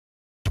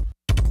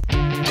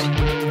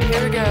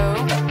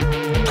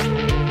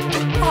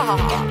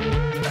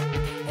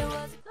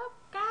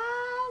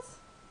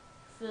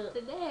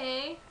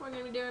Today, we're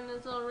going to be doing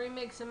this little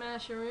remix of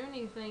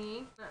Masharoonie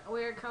thingy.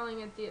 We're calling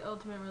it the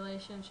Ultimate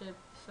Relationship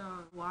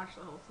Song. Watch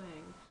the whole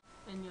thing,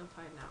 and you'll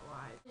find out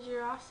why.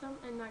 You're awesome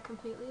and not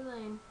completely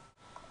lame.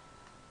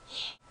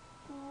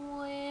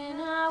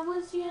 When I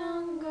was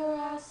younger,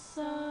 I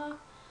saw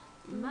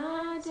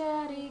my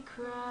daddy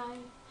cry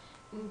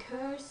and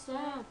curse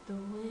at the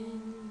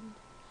wind.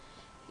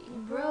 He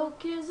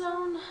broke his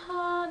own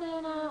heart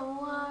and I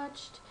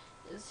watched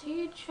as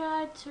he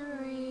tried to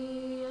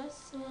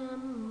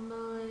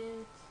reassemble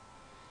it.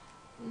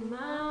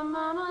 My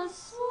mama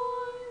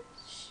swore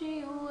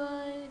she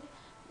would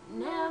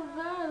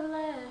never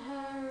let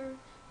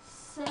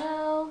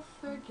herself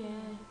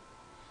forget.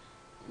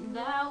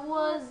 That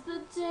was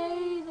the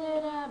day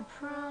that I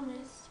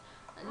promised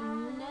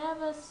I'd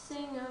never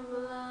sing of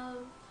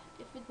love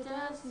if it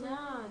does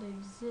not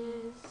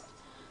exist.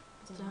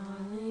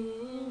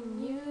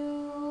 Darling,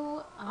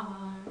 you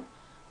are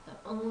the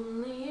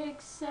only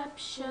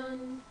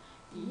exception.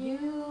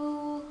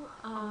 You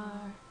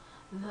are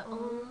the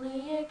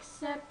only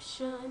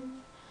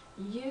exception.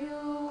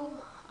 You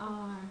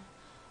are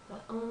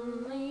the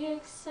only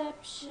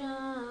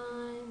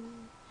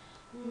exception.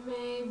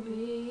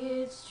 Maybe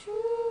it's true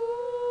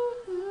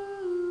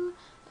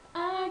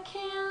I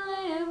can't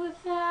live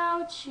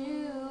without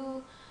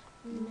you.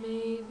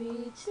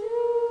 Maybe two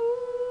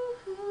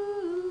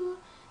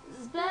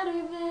is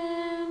better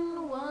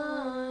than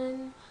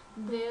one.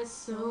 There's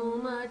so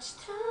much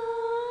time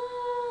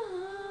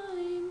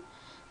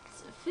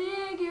to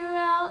figure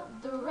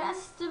out the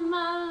rest of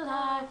my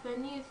life,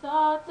 and you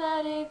thought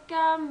that it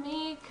got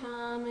me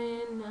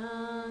coming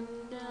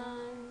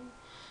undone.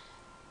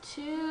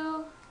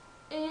 Two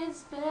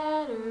is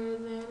better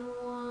than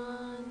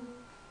one,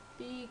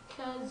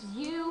 because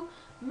you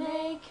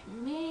make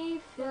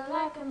me feel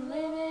like I'm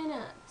living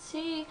a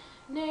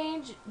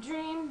teenage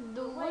dream.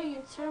 The way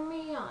you turn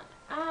me on,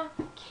 I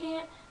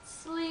can't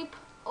sleep.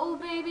 Oh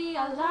baby,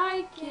 I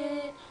like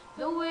it.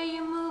 The way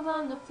you move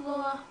on the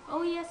floor,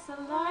 oh yes I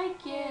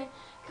like it.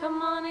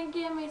 Come on and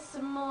give me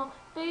some more.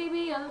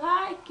 Baby, I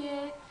like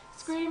it.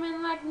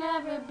 Screaming like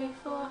never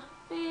before.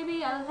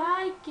 Baby, I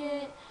like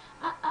it.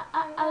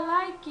 I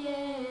like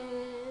it.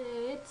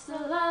 It's a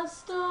love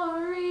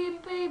story,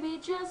 baby,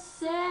 just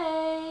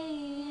say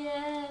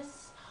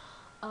yes.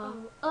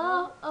 Oh,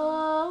 oh,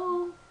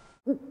 oh.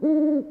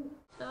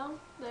 So,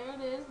 there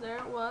it is, there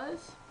it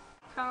was.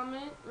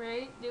 Comment,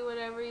 rate, do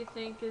whatever you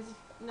think is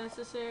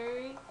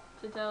necessary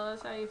to tell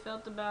us how you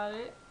felt about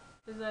it,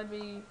 because that'd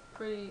be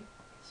pretty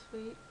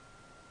sweet.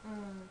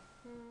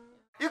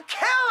 You're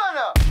killing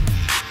them!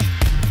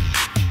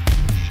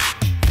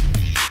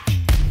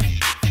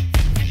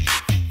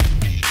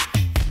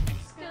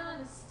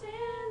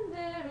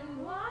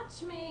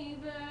 Me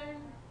burn.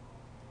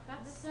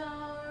 That's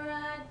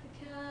alright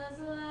because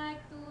I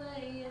like the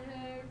way it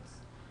hurts.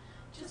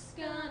 Just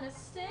gonna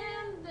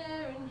stand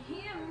there and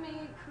hear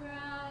me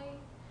cry.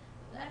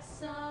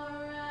 That's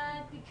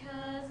alright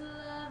because I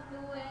love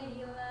the way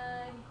you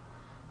lie.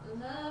 I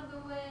love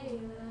the way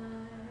you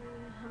lie.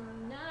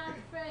 I'm not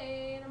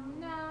afraid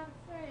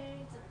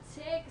to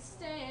take a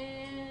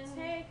stand.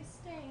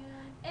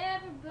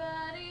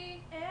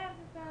 Everybody,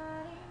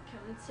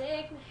 come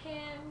take my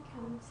hand,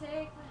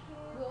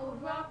 We'll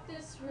rock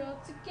this road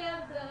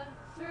together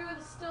through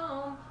the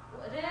storm,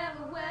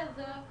 whatever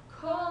weather,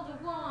 cold or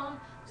warm.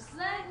 Just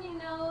letting you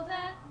know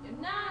that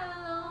you're not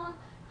alone.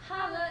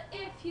 Holla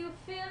if you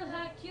feel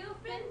like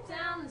you've been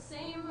down the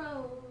same